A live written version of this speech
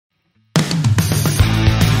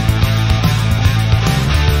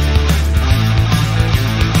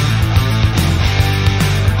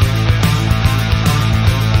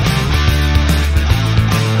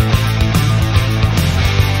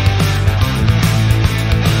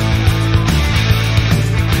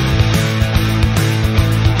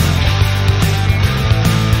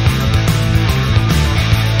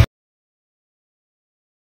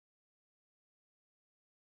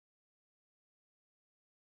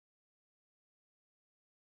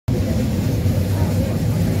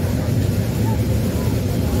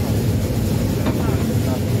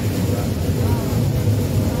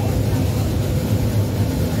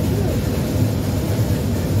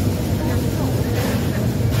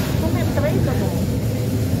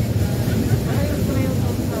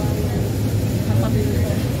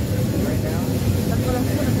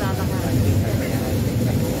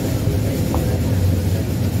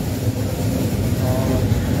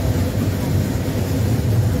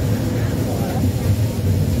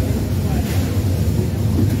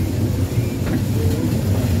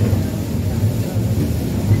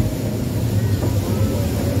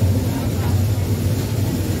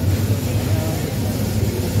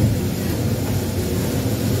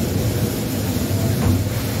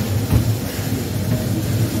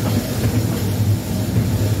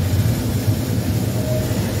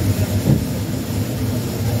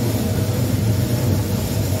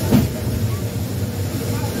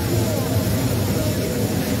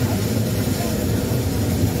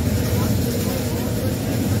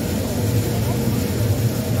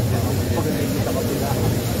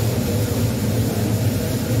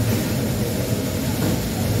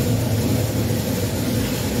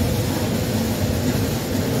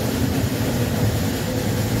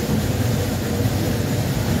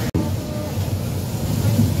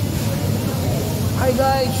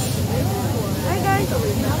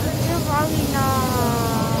sorry na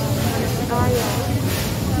tayo.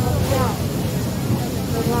 Yeah.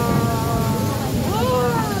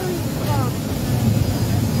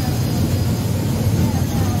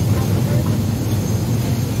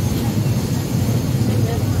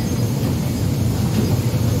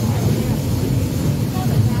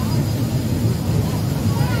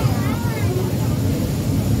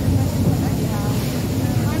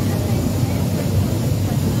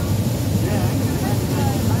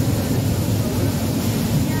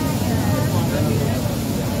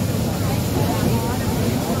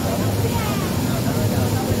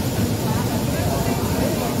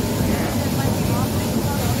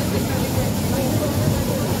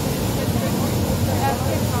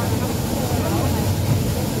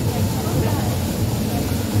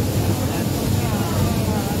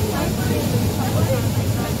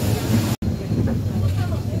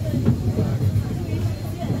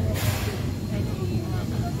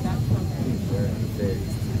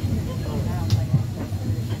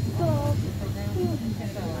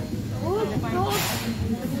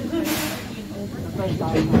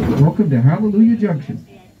 Welcome to Hallelujah Junction.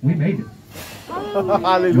 We made it.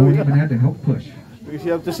 Hallelujah. No one even had to help push. Because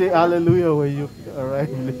you have to say hallelujah when you arrive.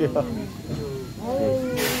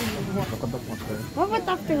 Bakit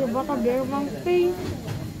after you baka bear monkey?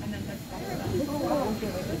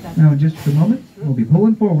 Now in just a moment, we'll be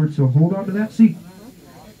pulling forward, so hold on to that seat.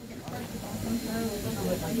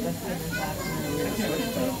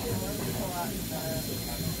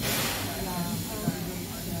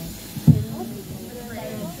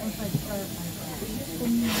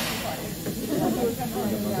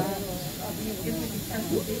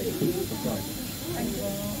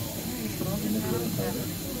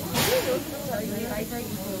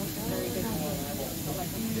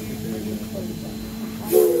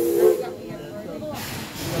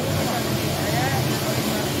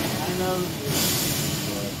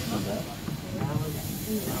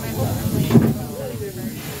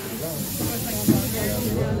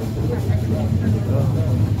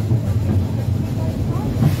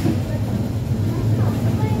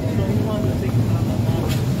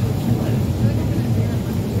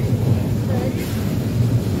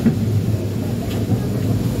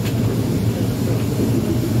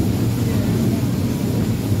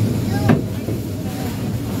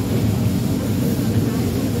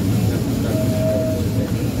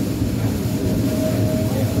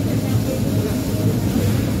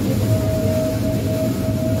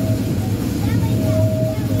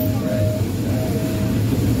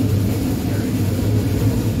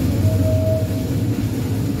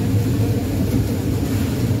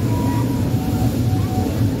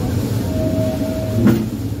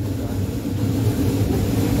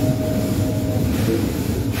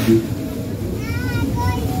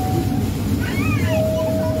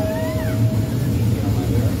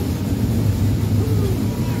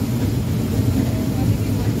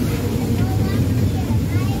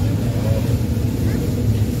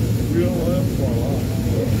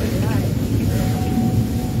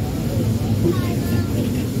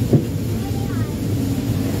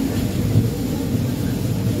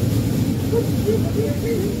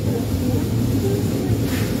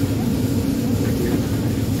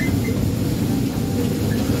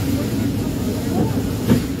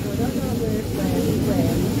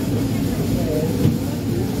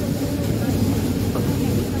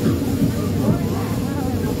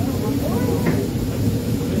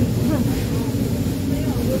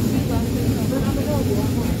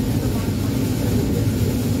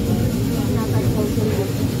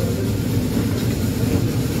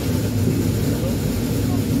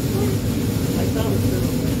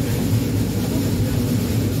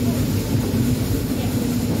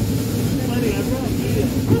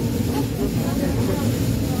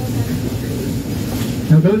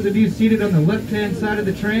 Now those of you seated on the left-hand side of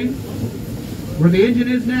the train, where the engine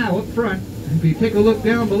is now up front, if you take a look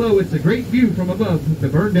down below, it's a great view from above the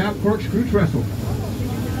burned-out corkscrew trestle.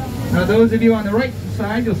 Now those of you on the right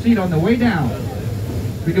side, you'll see it on the way down.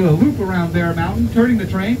 We do a loop around Bear Mountain, turning the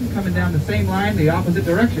train, coming down the same line, the opposite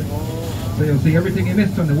direction. So you'll see everything you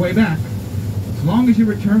missed on the way back, as long as you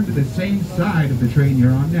return to the same side of the train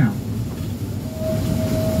you're on now.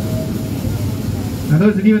 Now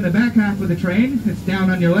those of you in the back half of the train, it's down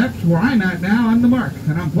on your left, where I'm at now on the mark,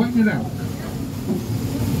 and I'm pointing it out.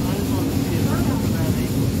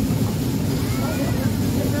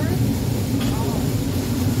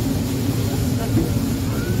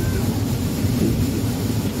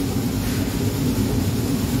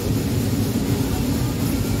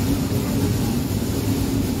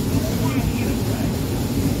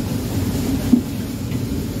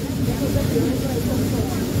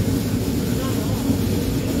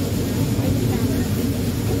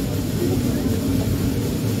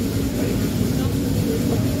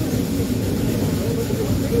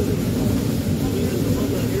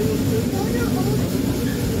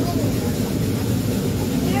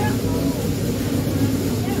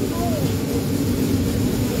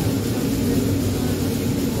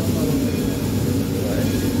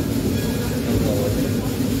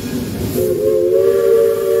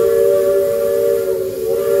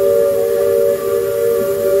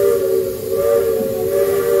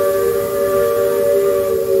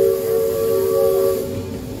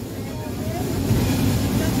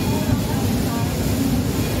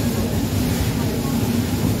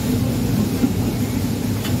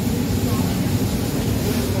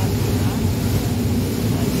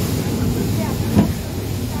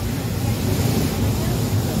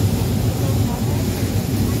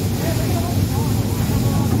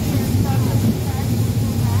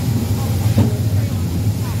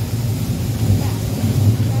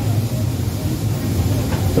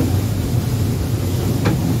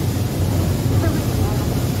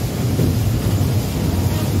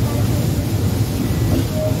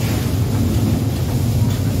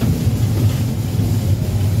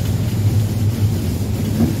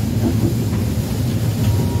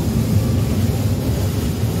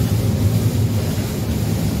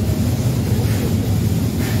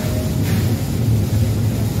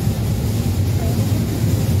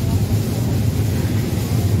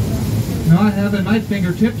 have at my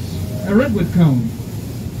fingertips a redwood cone.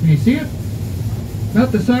 Can you see it?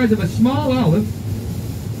 About the size of a small olive.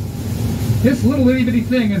 This little itty bitty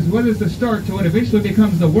thing is what is the start to what eventually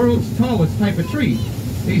becomes the world's tallest type of tree,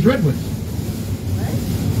 these redwoods.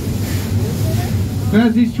 But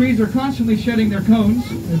as these trees are constantly shedding their cones,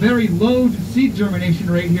 a very low seed germination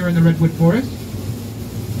rate here in the redwood forest,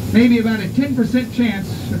 maybe about a 10%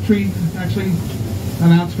 chance a tree actually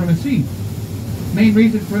amounts from a seed. Main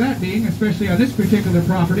reason for that being, especially on this particular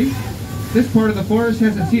property, this part of the forest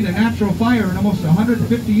hasn't seen a natural fire in almost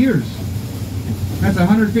 150 years. That's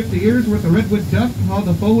 150 years worth of redwood duff, all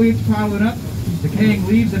the foliage piling up, these decaying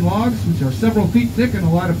leaves and logs, which are several feet thick in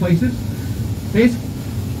a lot of places. Basically,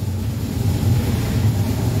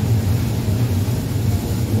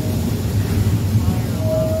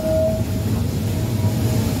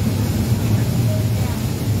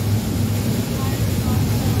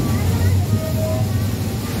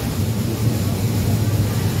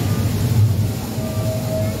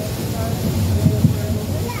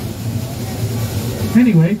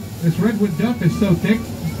 anyway, this redwood duff is so thick,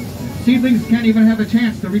 seedlings can't even have a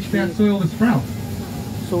chance to reach that soil to sprout.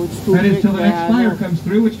 So it's too That is big, till the next fire comes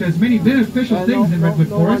through, which does many beneficial things in redwood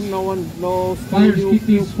forests. Fires keep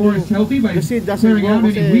these forests healthy by clearing out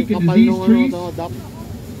any weak and diseased trees,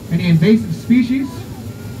 any invasive species.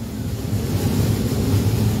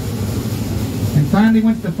 And finally,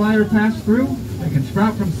 once the fire passed through, they can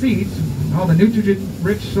sprout from seeds, all the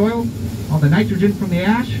nutrient-rich soil, all the nitrogen from the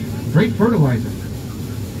ash, great fertilizer.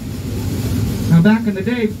 Now back in the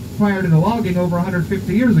day, prior to the logging over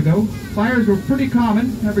 150 years ago, fires were pretty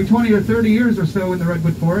common. Every 20 or 30 years or so in the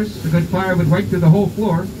redwood forest, a good fire would wipe through the whole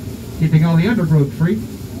floor, keeping all the undergrowth free.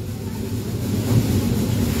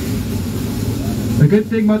 The good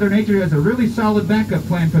thing Mother Nature has a really solid backup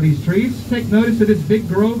plan for these trees. Take notice of this big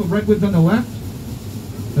grove of redwoods on the left.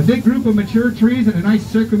 A big group of mature trees in a nice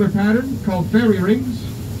circular pattern called fairy rings,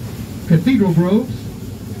 cathedral groves.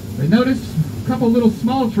 And notice a couple little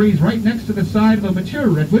small trees right next to the side of a mature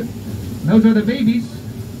redwood. And those are the babies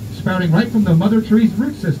sprouting right from the mother tree's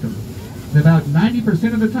root system. And about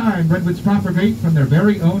 90% of the time, redwoods propagate from their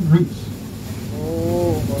very own roots.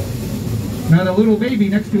 Now the little baby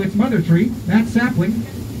next to its mother tree, that sapling,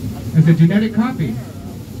 is a genetic copy.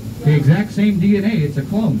 The exact same DNA, it's a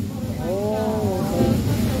clone.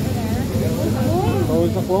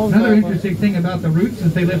 Another interesting thing about the roots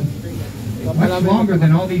is they live much longer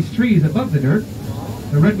than all these trees above the dirt.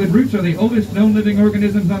 The redwood roots are the oldest known living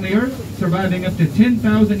organisms on the earth, surviving up to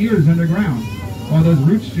 10,000 years underground, while those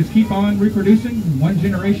roots just keep on reproducing from one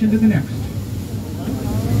generation to the next.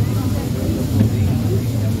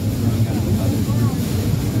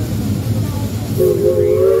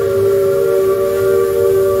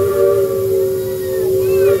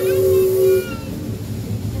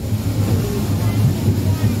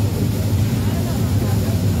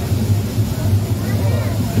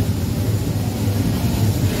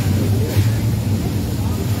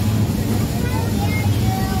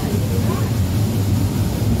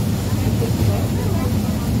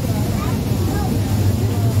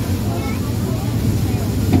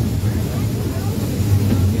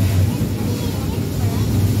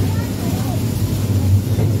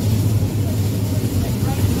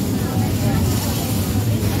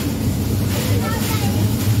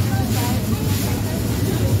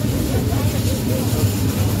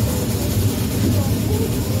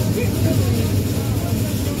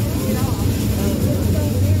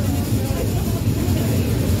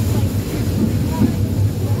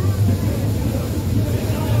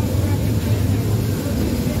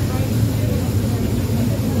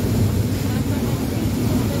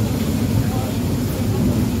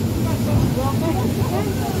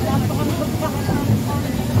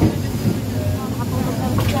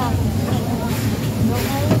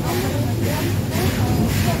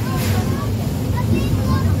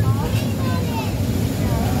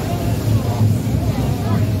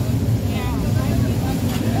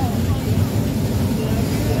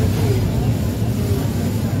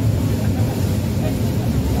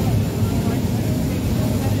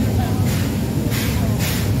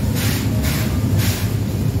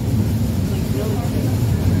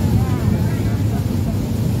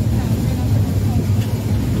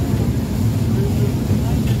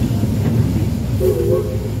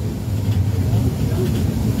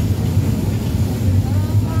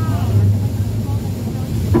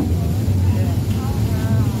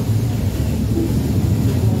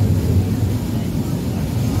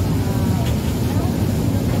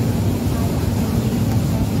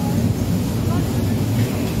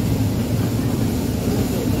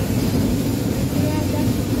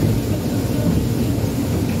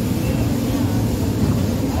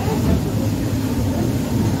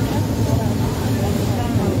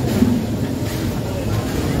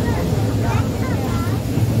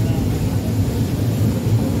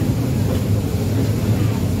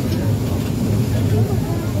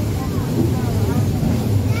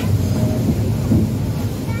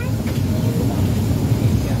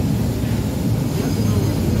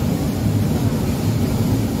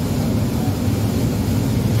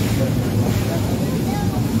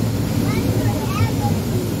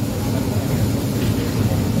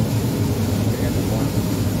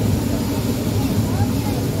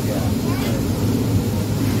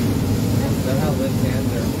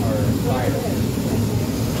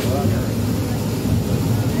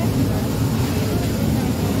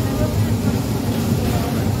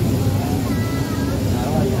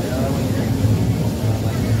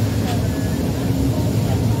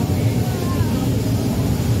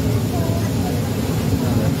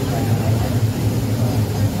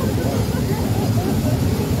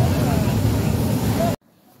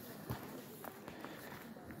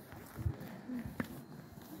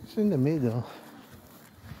 in the middle.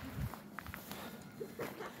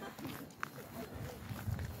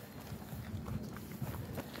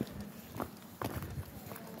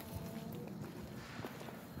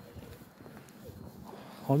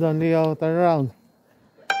 Hold on, Leo. Turn around. 1,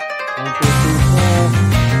 2, 3, 4.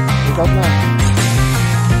 Look up na. 1,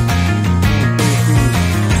 2, 3,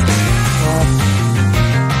 4.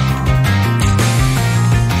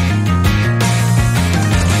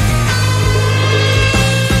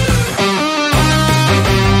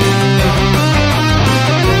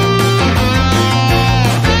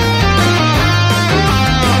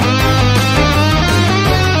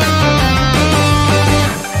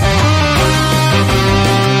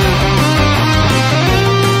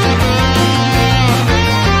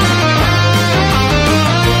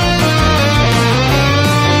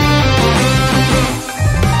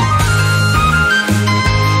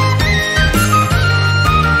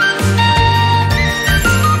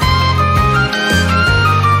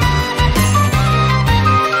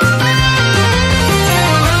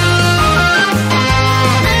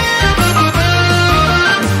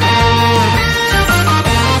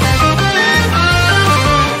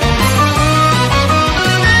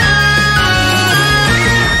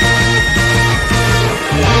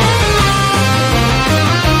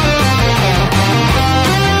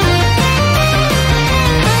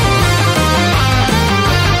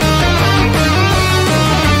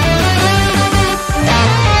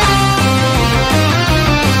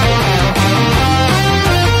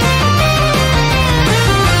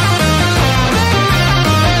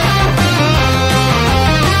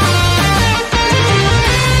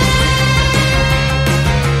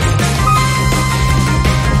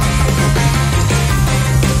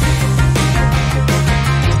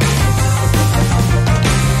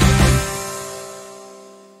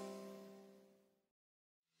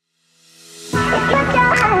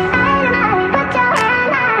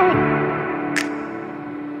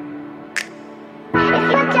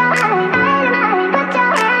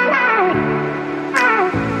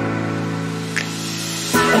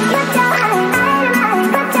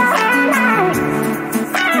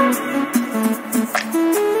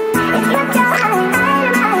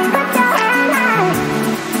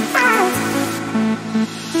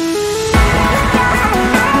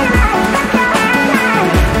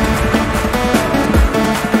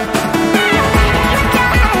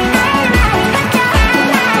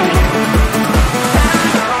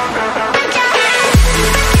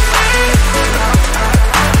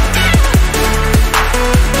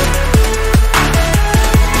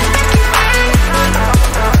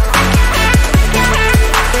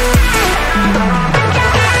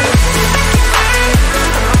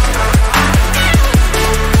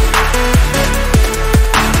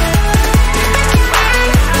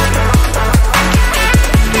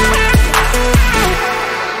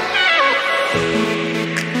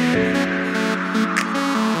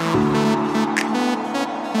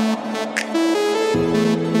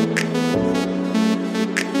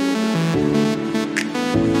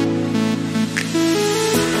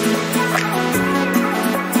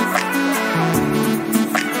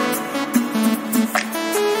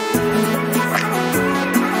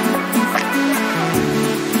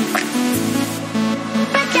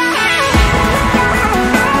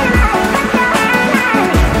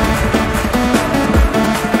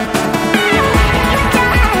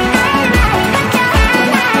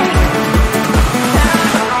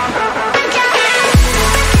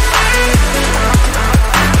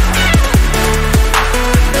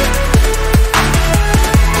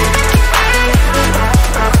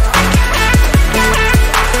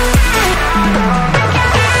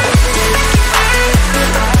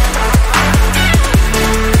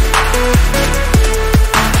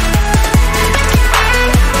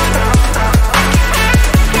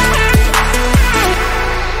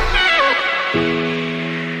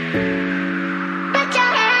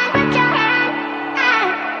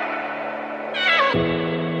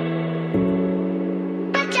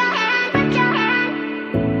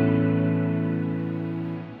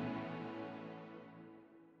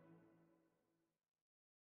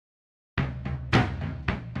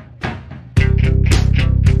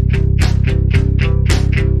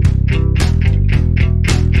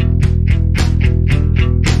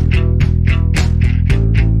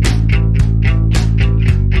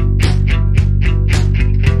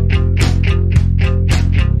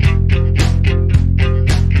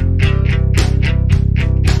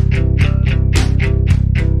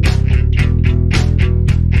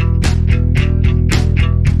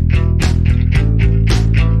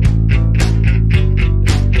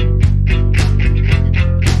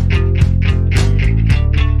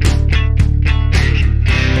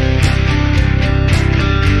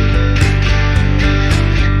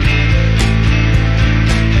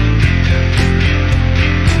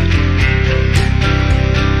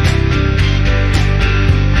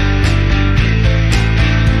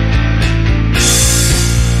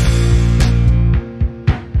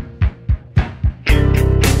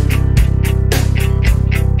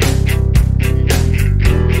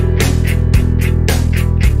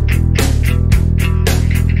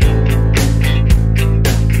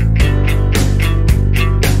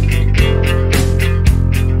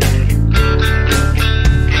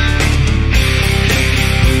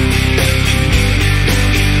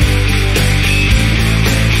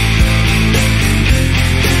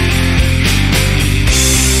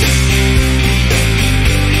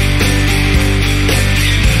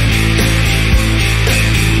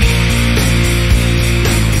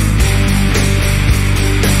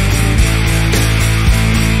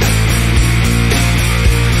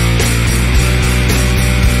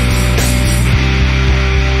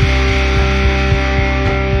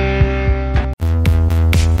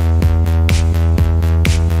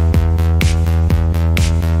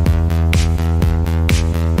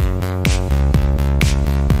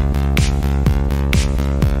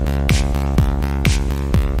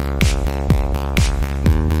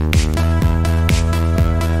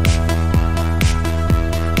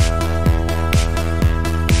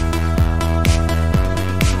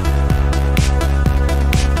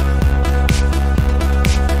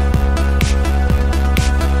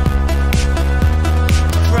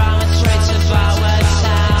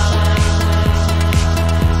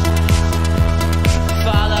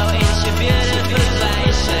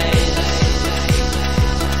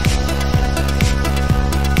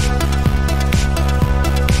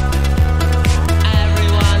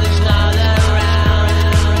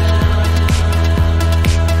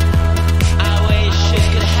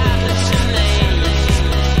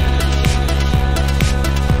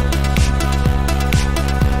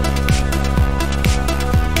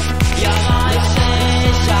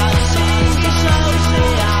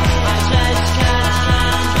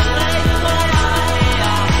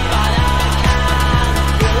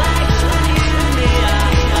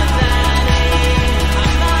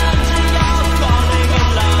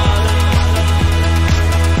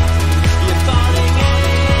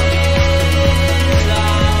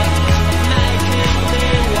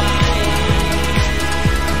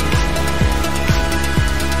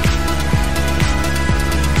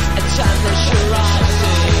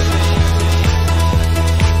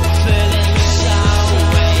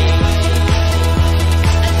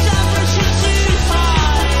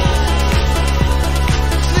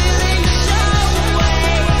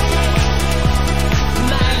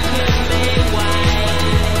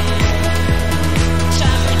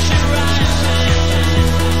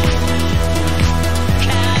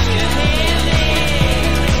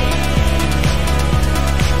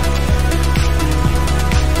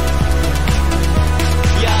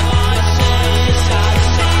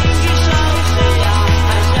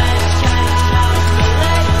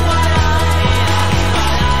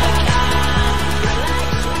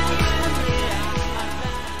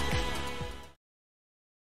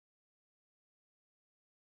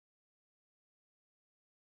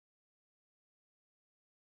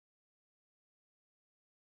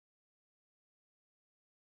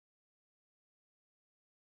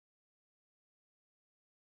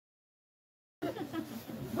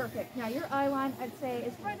 Perfect. Now your eye line, I'd say,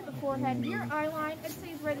 is right at the forehead. Your eye line, I'd say,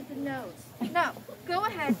 is right at the nose. Now, go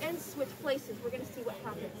ahead and switch places. We're going to see what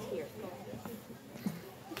happens here.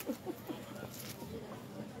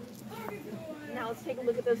 Now let's take a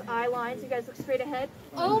look at those eye lines. You guys look straight ahead.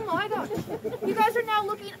 Oh my gosh. You guys are now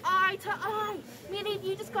looking eye to eye. Meaning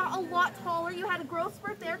you just got a lot taller. You had a growth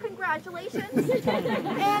spurt there. Congratulations.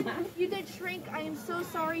 And you did shrink. I am so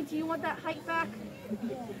sorry. Do you want that height back?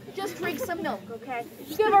 Just drink some milk, okay?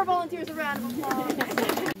 Give our volunteers a round of applause.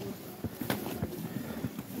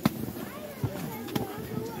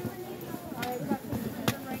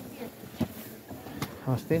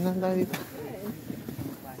 Stay lang tayo dito.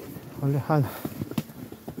 Ulihan.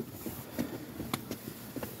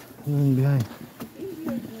 Ano behind?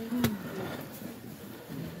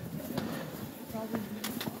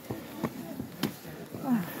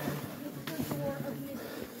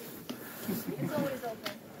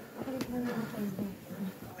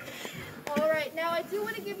 Alright, now I do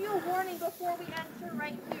want to give you a warning before we enter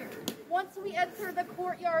right here. Once we enter the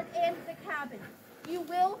courtyard and the cabin, you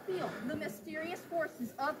will feel the mysterious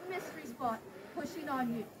forces of the mystery spot pushing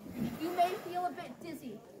on you. You may feel a bit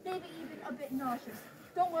dizzy, maybe even a bit nauseous.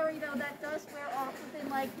 Don't worry though, that does wear off within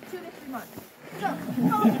like 2 to 3 months. So,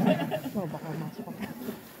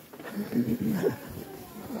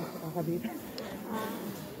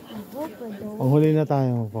 Panghuli na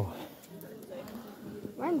tayo po.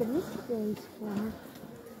 Where the mystery spot?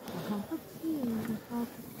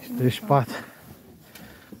 Mystery spot.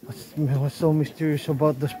 What's so mysterious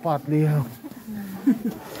about the spot, Leo?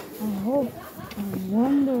 I hope. I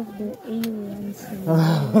wonder if they're aliens.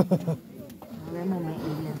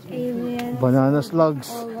 Aliens. Banana slugs.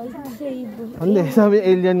 Or lightsaber. Hindi, sabi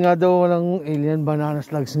alien nga daw, walang alien, banana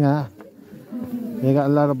slugs nga. They got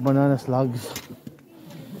a lot of banana slugs.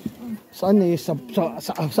 Saan eh? Sa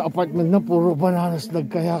apartment na puro banana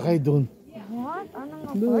slug kaya kayo doon. What?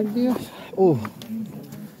 Anong Doon, Diyos. Oh,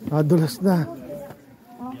 nadulas na.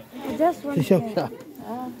 Just one Siya. alright,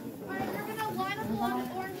 we're going to line up along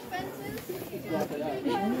the orange fences.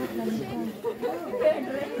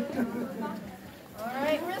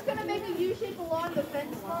 Alright, we're just going to make a U-shape along the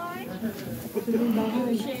fence line.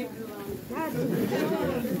 U-shape.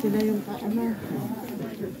 Ito na yung ano.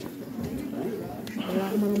 Wala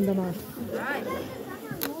akong maramdaman. Right.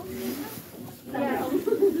 Yeah,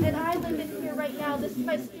 and I live in here right now. This is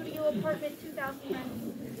my studio apartment, 2,000 rent.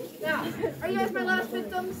 Now, are you guys my last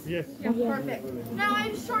victims? Yes. Yeah, perfect. Now,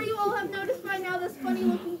 I'm sure you all have noticed by now this funny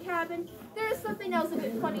looking cabin. There is something else a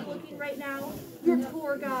bit funny looking right now. Your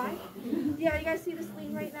tour guide. Yeah, you guys see this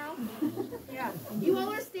lean right now? Yeah. You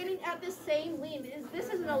all are standing at this same lean. This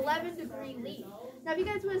is an 11-degree lean. Now, if you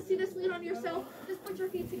guys want to see this lean on yourself, just put your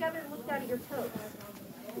feet together and look down at your toes.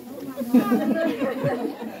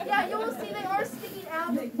 Yeah, you will see they are sticking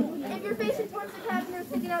out. If you're facing towards the cabin, they're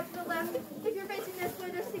sticking out to the left. If you're facing this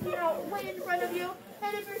way, they're sticking out way in front of you.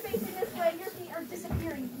 And if you're facing this way, your feet are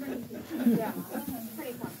disappearing. Yeah,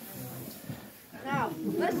 pretty fun. Now,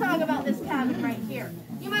 let's talk about this cabin right here.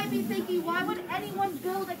 You might be thinking, why would anyone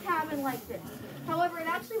build a cabin like this? However, it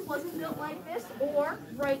actually wasn't built like this or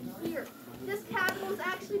right here. This cabin was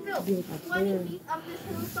actually built 20 feet up this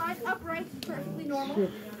hillside, upright, perfectly normal.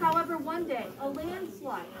 However, one day, a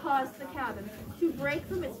landslide caused the cabin to break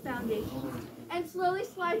from its foundation and slowly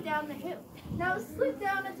slide down the hill. Now, it slid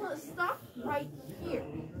down until it stopped right here.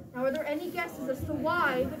 Now, are there any guesses as to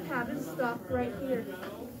why the cabin stopped right here?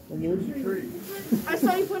 I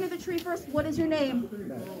saw you point at the tree first. What is your name?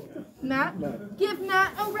 Matt? Give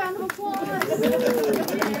Matt a round of applause.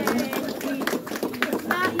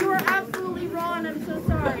 Matt, you are absolutely wrong. I'm so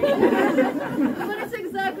sorry. But it's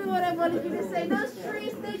exactly what I wanted you to say. Those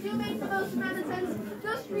trees, they do make the most amount of sense.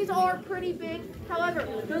 Those trees are pretty big. However,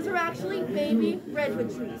 those are actually baby redwood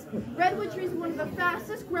trees. Redwood trees are one of the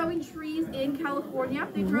fastest growing trees in California.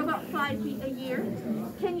 They grow about 5 feet a year.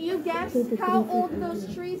 Can you guess how old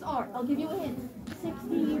those trees are? I'll give you a hint.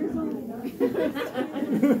 60 years old.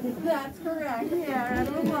 That's correct. Yeah,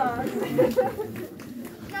 it was.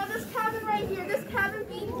 Now this cabin right here, this cabin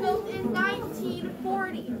being built in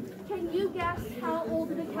 1940. Can you guess how old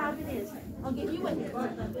the cabin is? I'll give you a hint.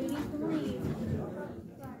 83.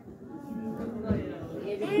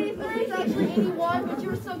 83 is actually 81, but you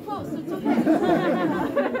were so close, so it's okay.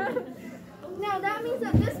 Now that means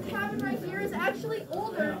that this cabin right here is actually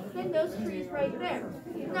older than those trees right there.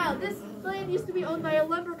 Now this land used to be owned by a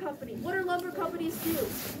lumber company. What do lumber companies do?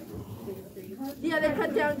 Yeah, they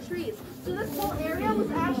cut down trees. So this whole area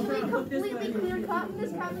was actually completely clear cut, and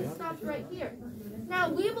this cabin stopped right here. Now,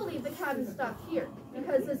 we believe the cabin stopped here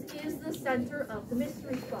because this is the center of the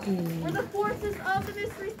mystery spot, where the forces of the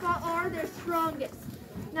mystery spot are their strongest.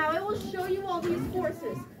 Now I will show you all these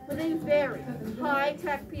horses with a very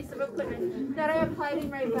high-tech piece of equipment that I am hiding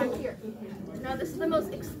right back here. Now this is the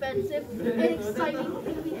most expensive and exciting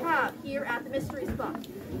thing we have here at the mystery spot.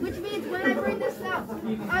 Which means when I bring this out,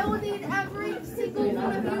 I will need every single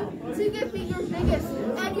one of you to give me your biggest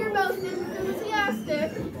and your most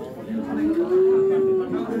enthusiastic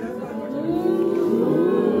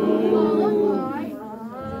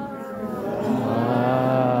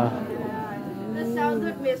the sounds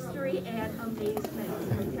of mystery and amazement.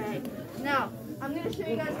 Okay. Now I'm gonna show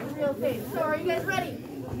you guys the real thing. So are you guys ready?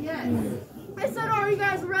 Yes. I said, are you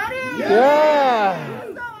guys ready? Yeah!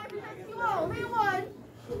 So I present you all the one,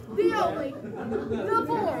 the only, the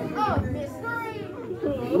form of mystery.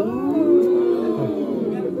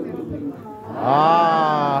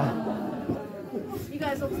 You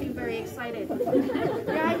guys don't seem very excited.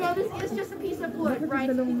 Yeah, I know this is just a piece of wood,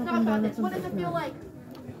 right? Not about this. What does it feel like?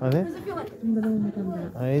 What does it feel like?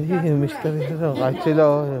 Ay, hindi yung mystery ito. Kahit sila.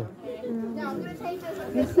 Now I'm gonna take this.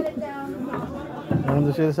 I'm gonna set it down.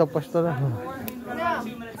 Nandun sila sa pastoran. Now,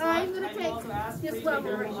 I'm going to take this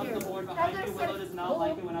level right here. I'm going to set it, I'm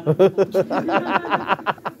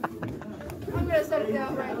going to set it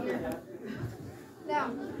down right here.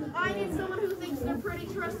 Now, I need someone who thinks they're pretty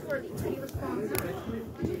trustworthy, pretty responsible.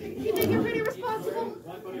 You think you're pretty responsible?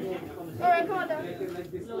 Alright, come on down. Now,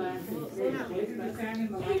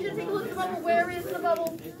 you should take a look at the bubble. Where is the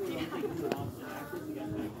bubble?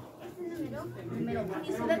 In the middle. Can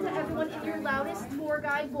you say that to everyone in your loudest tour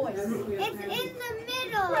guide voice? It's in the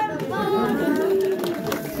middle.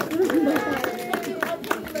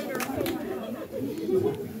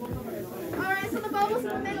 Alright, so the bubble's in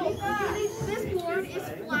the middle. This board is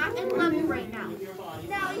flat and level right now.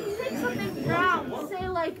 Now, if you take something round, say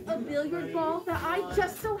like a billiard ball that I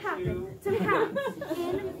just so happen to have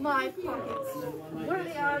in my pockets, what are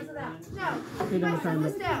the odds of that? Now, if I set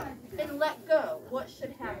this down and let go, what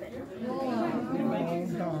should happen?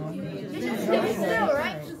 You should stay still,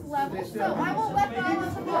 right? Just level. So I won't let go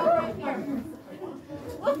of the ball right here.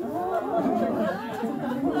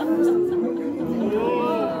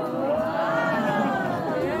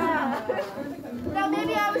 Yeah. Now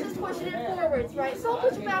maybe I was just pushing it forwards, right? So I'll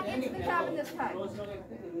push it back into the cabin this time.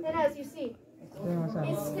 And as you see,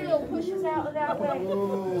 it still pushes out that way.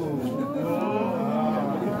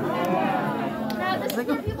 Now this is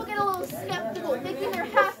where people get a little skeptical, thinking there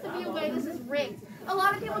has to be a way this is rigged. A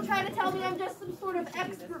lot of people try to tell me I'm just some sort of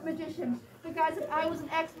expert magician. But guys, if I was an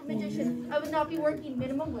expert magician, I would not be working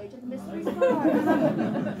minimum wage at the mystery spot.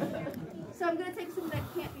 So I'm going to take something that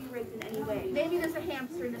can't be rigged in any way. Maybe there's a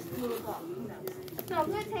hamster in this little ball. Who knows? So I'm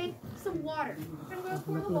going to take some water. I'm going to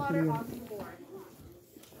pour the water onto the board.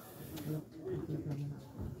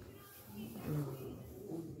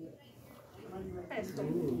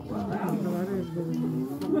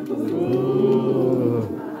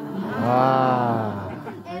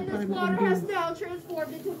 And this water has now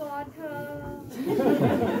transformed into vodka.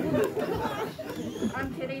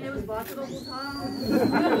 I'm kidding, it was vodka the whole time.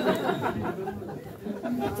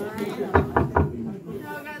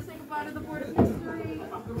 Now I gotta say goodbye to the board of mystery.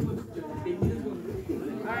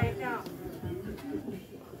 Alright, now.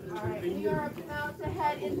 Alright, we are about to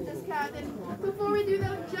head into this cabin. Before we do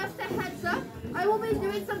though, just a heads up, I will be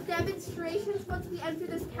doing some demonstrations once we enter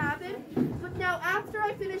this cabin. But now after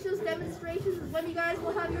I finish those demonstrations is when you guys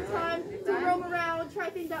will have your time to roam around, try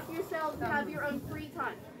things out for yourselves, and have your own free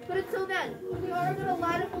time. But until then, we are going to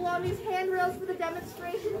line up along these handrails for the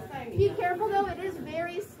demonstrations. Be careful though, it is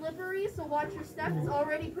very slippery, so watch your step. It's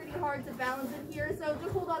already pretty hard to balance in here, so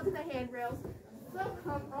just hold on to the handrails. So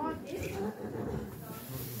come on in.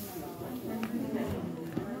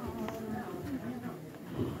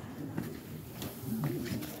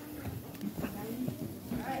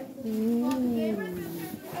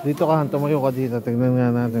 Dito ka, tumayo ka dito. Tignan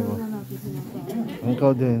nga natin ko.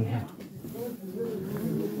 Ikaw din.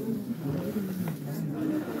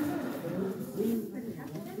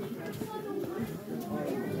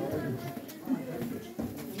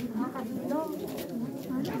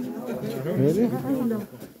 Really?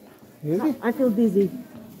 Really? I feel dizzy.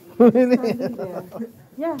 Really?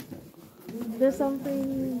 Yeah. There's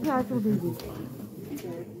something. Yeah, I feel dizzy.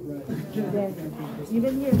 Yeah.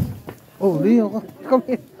 Even here. Oh, Leo, come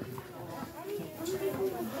here.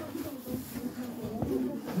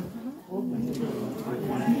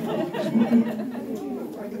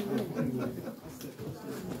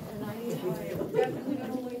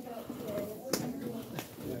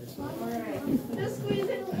 Just squeeze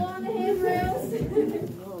in along the handrails.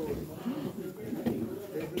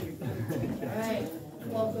 Alright,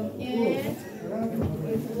 welcome in.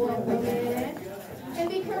 Welcome in. And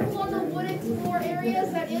be careful on the wooden floor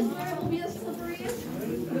areas that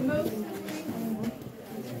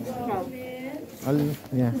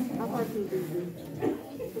Yeah.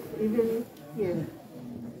 Even here.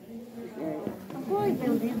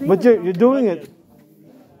 But you're doing it.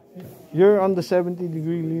 You're on the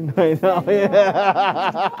 70-degree lean right now.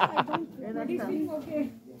 Yeah. If you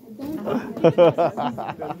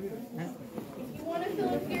want to fill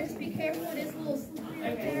up here, just be careful. It is a little slippery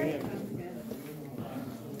right there.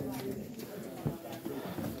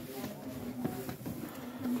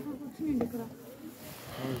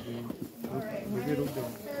 Alright,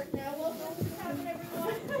 now welcome to the cabin,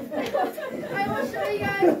 everyone. I will show you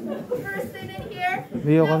guys first thing in here.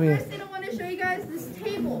 Leo, Now, come here. first thing I want to show you guys this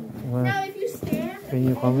table. Wow. Now, if you stand, Can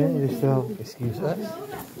you come in? You still excuse us?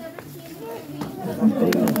 we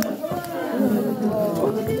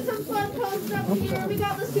can do some fun poses up here. We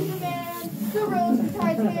got the Superman, the Rose, the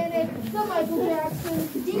Titanic, the Michael Jackson.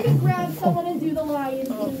 You can grab someone and do the Lion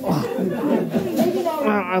King. Maybe that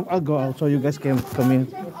one. I'll go out so you guys can come in.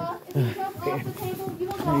 Jump off. If you jump off the table, you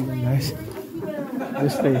will not land. Guys, Now,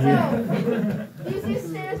 just stay here. use these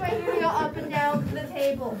stairs right here to go up and down the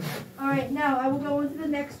table. Alright, now I will go into the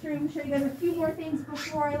next room, show you guys a few more things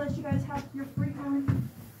before I let you guys have your free time.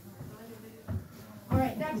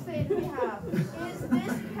 Alright, next thing we have is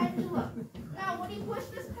this pendulum. Now, when you push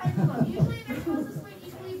this pendulum, usually they're supposed to swing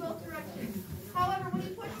equally both directions. However, when you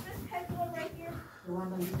push this pendulum right here, you'll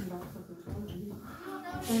notice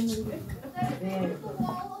that it makes the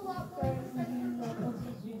wall a lot more expensive.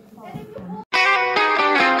 And if you pull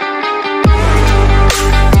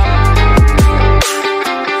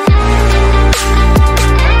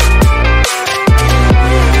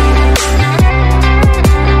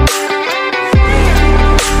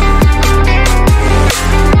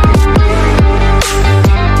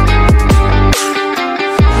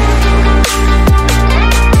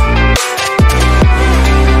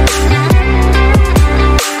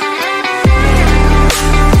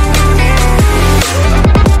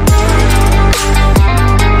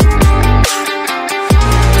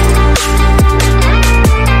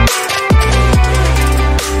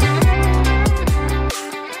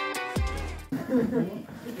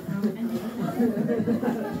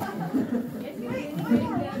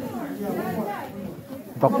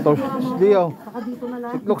Dr. Leo,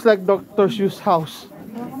 it looks like Dr. Seuss house.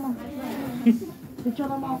 Picture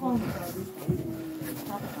mo ako.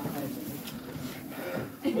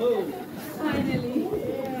 Finally,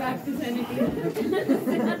 back to sanity.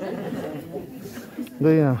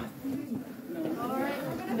 Ganyan. Alright,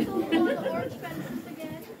 we're gonna fill in the orange fences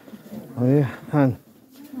again. Oh yeah, Han.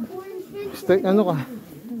 Orange fences. Stay, ano ka?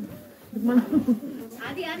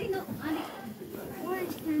 Adi, no, Adi.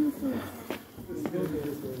 Orange fences.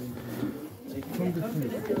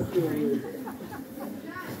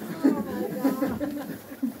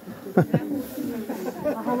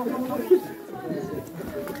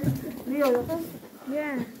 Leo, okay?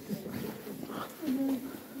 Yeah.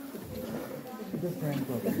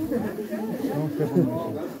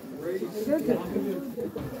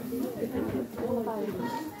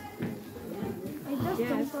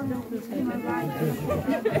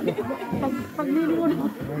 Pag liliwan ako.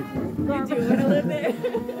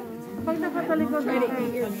 Pag nakatalikod ako.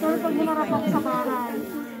 Sorry, pag bumarap ako sa bahay.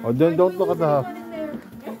 Oh, don't look at the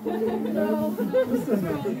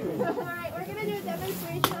Alright, we're gonna do a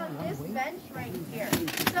demonstration on this bench right here.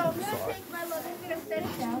 So I'm gonna take my leg, I'm gonna set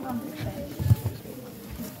it down on this bench.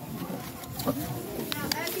 Now,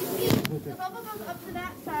 as you see, the bubble goes up to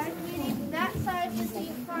that side, meaning that side is the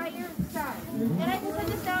higher side. And I can set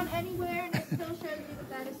this down anywhere, and it still shows me that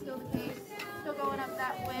that is still the case. Still going up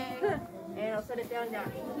that way. And I'll set it down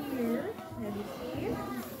here, as you see.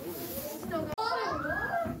 Still going.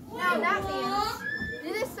 Now that means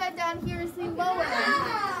this side down here is the lower end,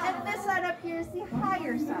 and this side up here is the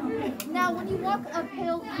higher side. Now, when you walk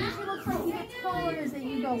uphill, it usually looks like you get taller as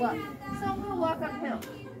you go up. So I'm going to walk uphill.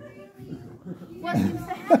 What seems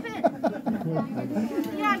to happen?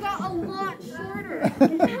 Yeah, I got a lot shorter.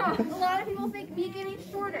 Yeah, a lot of people think me getting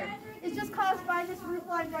shorter is just caused by this roof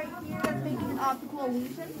line right here that's making an optical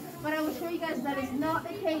illusion. But I will show you guys that is not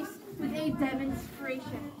the case with a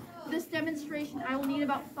demonstration. For this demonstration, I will need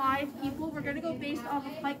about 5 people. We're going to go based off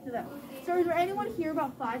of height to them. So is there anyone here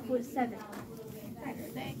about 5'7"?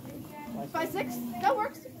 Thank you. 5'6"? That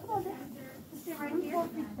works. Come on down. Stay right here.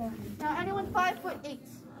 Now, anyone 5'8"?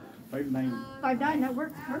 5'9". 5'9", that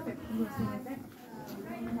works perfect.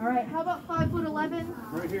 All right, how about 5'11"?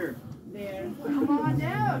 Right here. There. Come on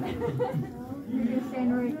down. You're gonna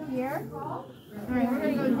stand right here. All right, we're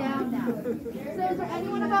gonna go down now. So is there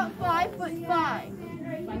anyone about 5'5"?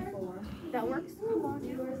 5'4". That works. Come on.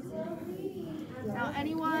 Now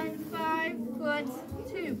anyone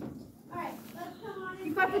 5'2"?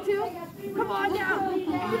 You 5'2"? Come on now.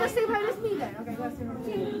 You're the same height as me then. Okay, let's see.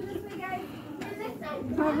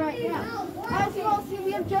 All right, now, as you all see,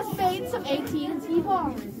 we have just made some AT&T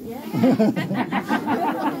bars. Yeah.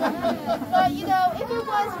 But, you know, if it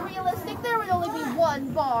was realistic, there would only be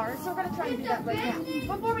one bar. So we're going to try and do that right now.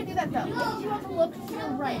 Before we do that, though, I want you all to look to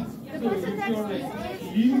your right. The person next to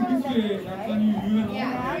you is taller than you, right?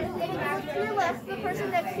 Yeah. And if you look to your left, the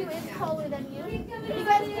person next to you is taller than you. You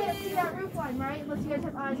guys can't see that roof line, right? Unless you guys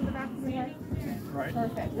have eyes in the back of your head. Right.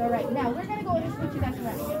 Perfect. All right. Now, we're going to go ahead and switch you guys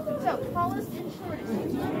around. So, tallest and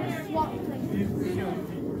shortest. Swap places.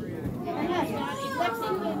 And yes, next to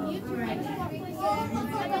you, you two can swap places.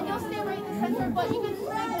 And then you'll stay right in the center, but you can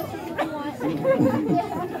swing this if you want.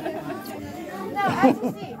 Now, as you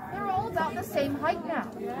see, they're all about the same height now.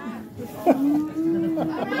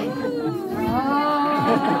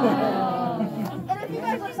 And if you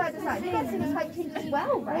guys look side to side, you guys see this height change as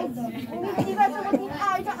well, right? You guys are looking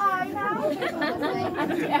eye to eye now.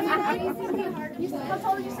 How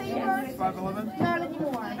tall did you say you were? 5'11". Not anymore.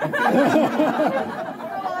 You're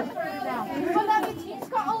a lot shorter now. But that means he's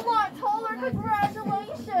got a lot taller.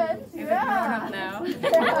 Congratulations. Yeah.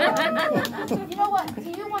 You know what? Do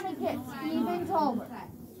you want to get even taller?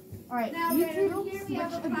 Alright, you two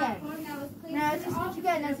switch again. Now as you switch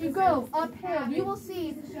again, as you go uphill, you will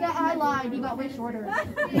see that I lied, you got way shorter.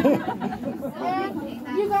 And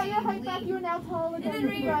you got your height back, you are now taller than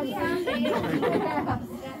your brother.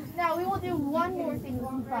 Now we will do one more thing with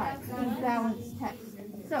you guys, the balance test.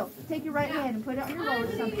 So, take your right hand and put it on your lower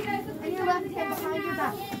stomach, and your left hand behind your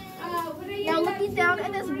back. Now looking down at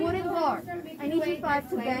this wooden bar, I need you five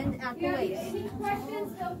to bend at the waist.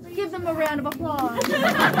 Give them a round of applause.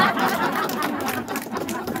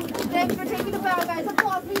 Thanks for taking a bow, guys.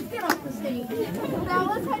 Applause, please get off the stage. Now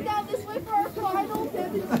let's head down this way for our final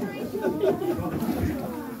demonstration.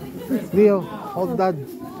 Leo, hold that.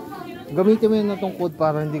 Gamitin mo yung natungkod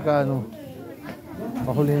para hindi ka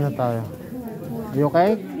pahuli na tayo. Are you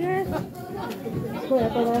okay? Yes.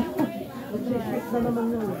 Kuya, pero mag-check na naman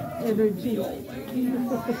yung energy.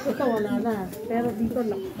 Ito wala na. Pero dito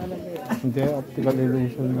lang talaga yun. Hindi, optical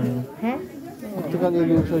illusion na yun. He? Optical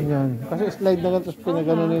illusion yan. Kasi slide na ganun, tapos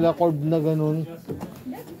pinagano nila, curve na ganun.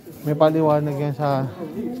 May paliwanag yan sa...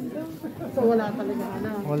 So wala talaga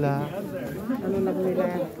Wala. Ano lang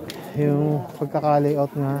nila? Yung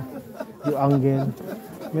pagkaka-layout nga, yung angle.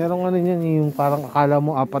 Merong yan, yung parang akala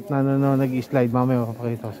mo apat na nag-slide. Mamaya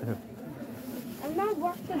makapakita ko sa'yo. I'm not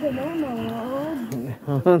back to the normal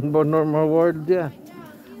world. Normal world, yeah.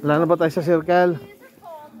 Wala na ba tayo sa circle?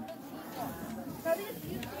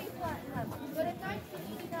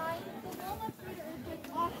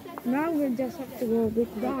 Now we just have to go a bit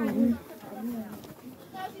down.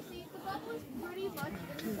 As you see, the bubble is pretty much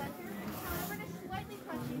in the center. However, it is slightly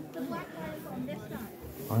touching the black line is on this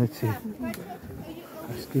side. Let's see.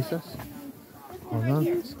 Excuse us. Hold on.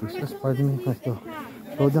 Excuse us. Pardon me. Let's go.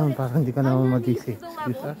 Slow down para hindi ka naman madisi.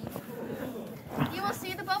 Excuse us. You will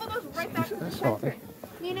see the bubble goes right back to the Sorry. center.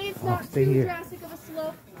 Meaning it's not stay too here. drastic of a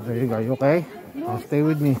slope. There you go. You okay? Now stay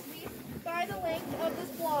with me. By the length of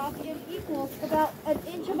this block, it equals about an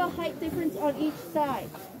inch of a height difference on each side.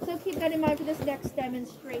 So keep that in mind for this next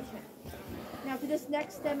demonstration. Now for this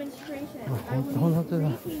next demonstration, I will need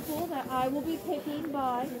three people that I will be picking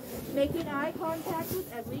by making eye contact with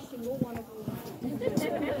every single one of you.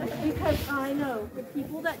 Because I know the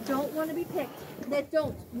people that don't want to be picked, that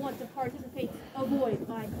don't want to participate, avoid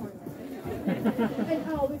eye contact. And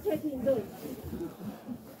I'll be picking those.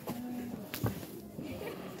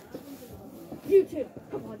 You two,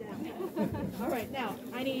 come on down. Alright, now,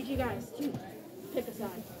 I need you guys to pick a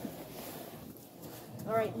side.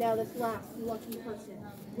 Alright, now this last lucky person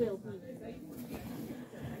will be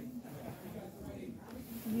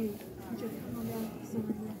you. Just come on down.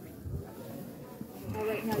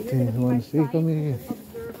 Alright, now you're going to be my science observer.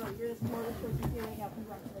 You're the smartest person here right now.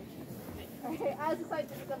 Congratulations. Alright, as a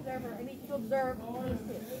scientific observer, I need you to observe these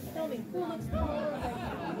two. Tell me, who looks taller right now?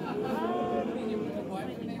 Okay, we're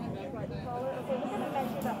going to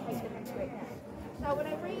measure that height difference right now. Now, when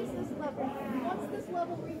I raise this level, once this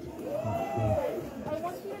level reaches you, I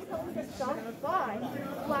want you to tell me to stop by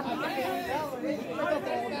flapping your hands like a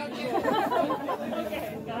ball.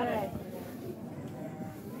 Okay, got it.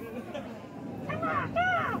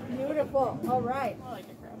 Beautiful. All right.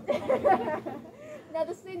 Now,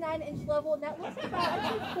 this is a 9-inch level, and that looks about, I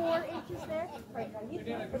think, 4 inches there. All right, now you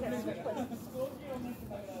we're going to switch places.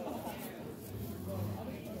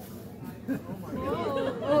 Oh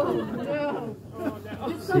no.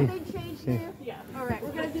 Did something change here? Yeah. Alright,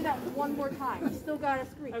 we're gonna do that one more time. You still gotta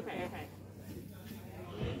scream. Okay.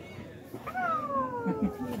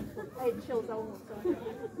 I had chills almost.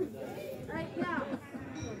 Right now,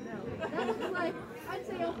 that looks like, I'd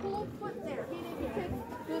say a whole foot there. If you take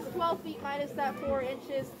those 12 feet minus that 4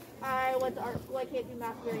 inches, I went to art school. I can't do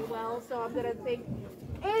math very well, so I'm gonna think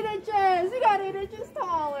 8 inches. You got 8 inches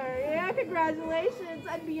taller. Yeah, congratulations,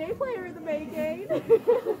 NBA player in the making.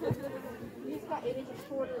 He's got 8 inches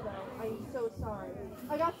shorter though. I'm so sorry.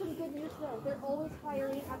 I got some good news though. They're always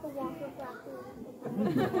hiring at the Walker factory.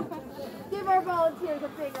 Give our volunteers a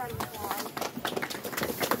big round of applause.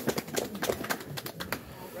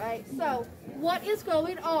 Right, so what is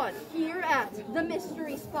going on here at the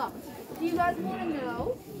mystery spot? Do you guys want to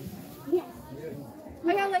know? Yes.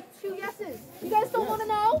 I got like 2 yeses. You guys don't want to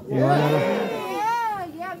know?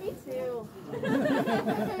 Yeah, me too.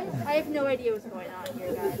 I have no idea what's going on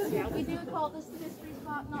here, guys. Yeah, we do call this the mystery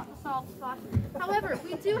spot, not the solved spot. However,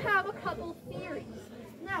 we do have a couple theories.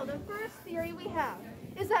 Now, the first theory we have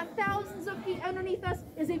is that thousands of feet underneath us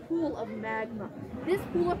is a pool of magma. This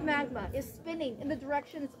pool of magma is spinning in the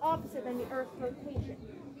direction that's opposite than the Earth's rotation.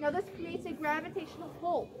 Now this creates a gravitational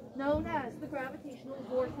pull known as the gravitational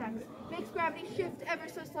vortex. Makes gravity shift ever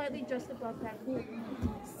so slightly just above that pool.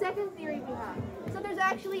 Second theory we have, so there's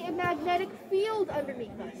actually a magnetic field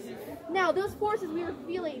underneath us. Now those forces we were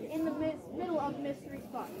feeling in the middle of the mystery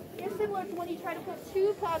spot is similar to when you try to put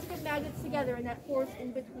 2 positive magnets together and that force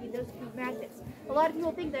in between those 2 magnets. A lot of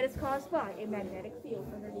people think that it's caused by a magnetic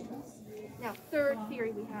field underneath us. Now third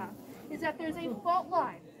theory we have is that there's a fault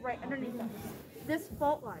line right underneath us. This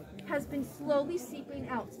fault line has been slowly seeping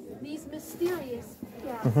out these mysterious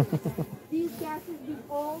gases. These gases we've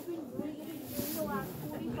all been breathing during the last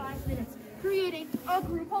 45 minutes, creating a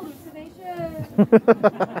group hallucination.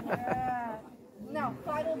 Yeah. Now,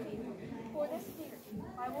 final thing. For this theory,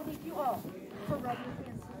 I will need you all to rub your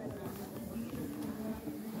hands together.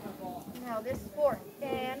 Now, this fourth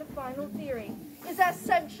and final theory is that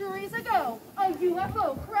centuries ago, a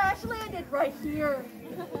UFO crash landed right here.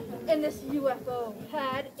 And this UFO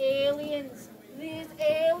had aliens. These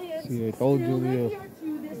aliens See, I told you, Leo. here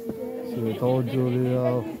to this day. See, I told you,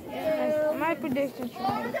 Leo. My prediction's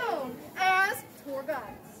are known as tour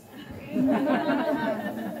guides.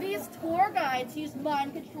 These tour guides use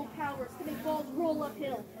mind control powers to make balls roll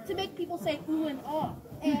uphill, to make people say ooh and ah,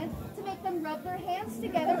 and to make them rub their hands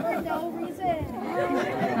together for no reason.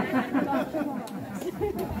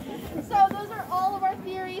 So those are all of our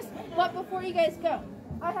theories, but before you guys go,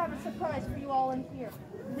 I have a surprise for you all in here.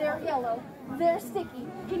 They're yellow, they're sticky.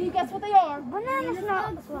 Can you guess what they are? Banana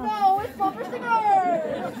slugs. No, it's bumper stickers!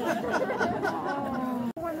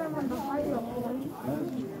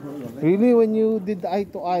 Really, when you did eye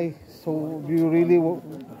to eye, so you really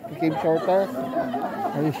became shorter?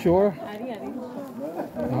 Are you sure?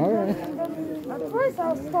 Alright. At first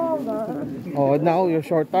I was taller. Oh, now you're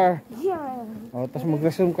shorter. Yeah. Oh, tapos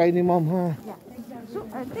mag-resume kayo ni ma'am, ha? So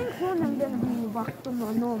I think soon I'm gonna be back to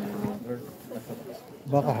my normal.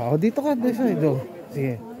 Baka, oh, dito ka, this side, oh.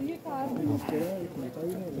 Sige.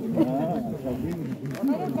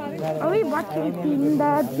 Are we back to eating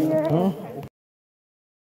that here? Huh?